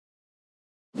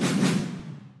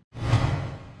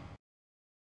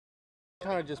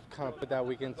Kind of just put that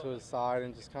weekend to the side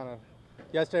and just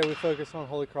yesterday we focused on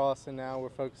Holy Cross and now we're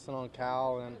focusing on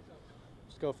Cal and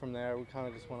just go from there. We kind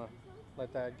of just want to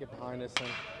let that get behind us. And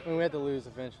I mean, we had to lose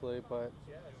eventually, but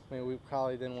I mean, we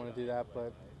probably didn't want to do that,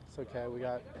 but it's okay. We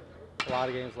got a lot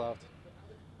of games left.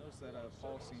 I noticed that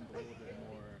Paul seemed a little bit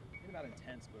more, maybe not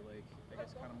intense, but like I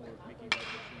guess kind of more making you guys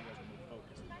make sure you guys are more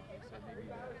focused. So maybe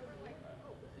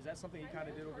is that something you kind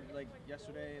of did over like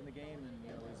yesterday in the game, and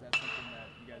is that something that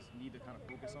you guys need to kind of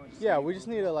focus on? Yeah, we just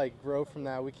need to grow from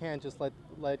that. We can't just let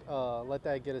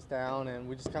that get us down, and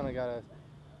we just kind of gotta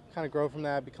grow from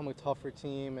that, become a tougher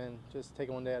team, and just take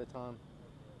it one day at a time.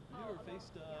 Have you ever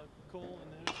faced Cole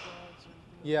in the squads?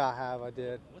 Yeah, I have. I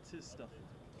did. What's his stuff?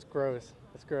 It's gross.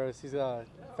 It's gross. He's a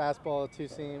fastball,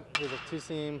 two-seam. He's a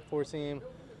two-seam, four-seam,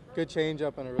 good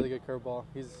changeup, and a really good curveball.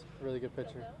 He's a really good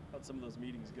pitcher. How'd some of those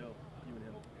meetings go, you and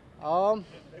him? I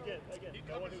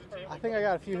think I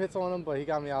got a few hits on him, but he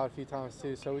got me out a few times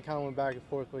too. So we kind of went back and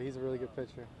forth, but he's a really good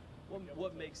pitcher.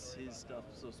 What makes his stuff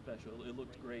so special? It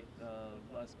looked great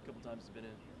last couple times he's been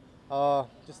in.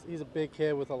 Just he's a big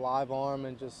kid with a live arm,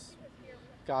 and just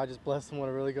God just blessed him with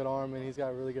a really good arm, and he's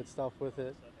got really good stuff with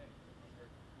it.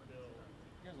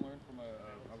 You guys learned from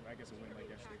I guess a win like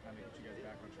yesterday, kind of get you guys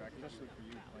back on track, especially for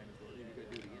you playing as well.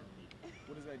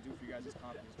 What does that do for you guys'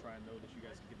 confidence, try and know that you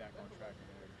guys can get back on track?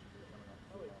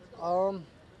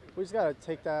 We just got to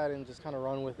take that and just kind of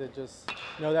run with it. Just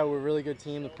know that we're a really good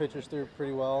team. The pitchers threw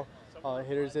pretty well.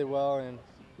 Hitters did well, and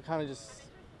we kind of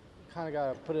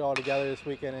got to put it all together this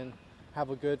weekend and have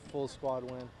a good full squad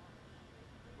win.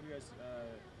 What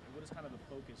is kind of the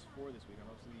focus for this weekend?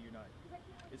 Obviously, you're not.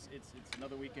 It's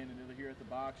another weekend, and they're here at the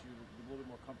box. You're a little bit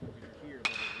more comfortable because you're here.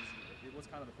 But what's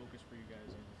kind of the focus for you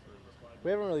guys? We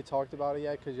haven't really talked about it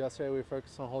yet because yesterday we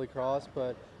focused on Holy Cross.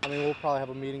 But I mean, we'll probably have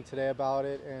a meeting today about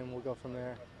it, and we'll go from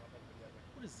there.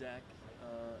 What does Zach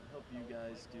help you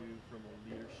guys do from a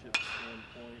leadership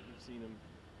standpoint? We've seen him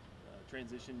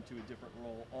transition to a different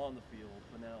role on the field,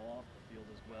 but now off the field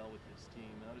as well with his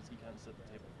team. How does he kind of set the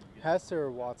table for you guys? Hess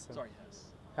or Watson? Sorry,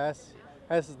 Hess.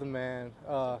 Hess is the man.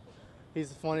 He's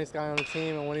the funniest guy on the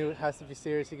team, and when he has to be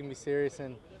serious, he can be serious.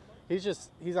 And he's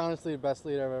honestly the best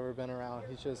leader I've ever been around.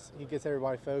 He gets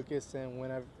everybody focused, and when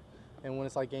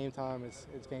it's like game time, it's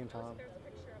game time.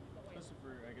 Especially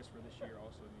for this year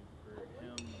also, I mean, for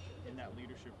him in that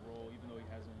leadership role, even though he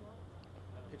hasn't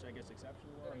pitched, I guess,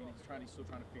 exceptionally well. I mean, he's still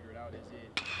trying to figure it out.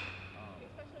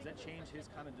 Does that change his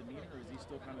kind of demeanor, or is he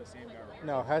still kind of the same guy right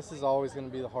now? No, Hess is always going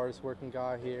to be the hardest working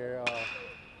guy here.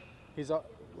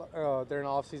 During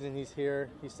off season, he's here.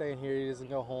 He's staying here. He doesn't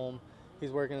go home.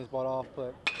 He's working his butt off,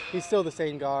 but he's still the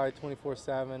same guy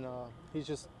 24/7. He's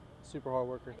just super hard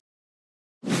worker.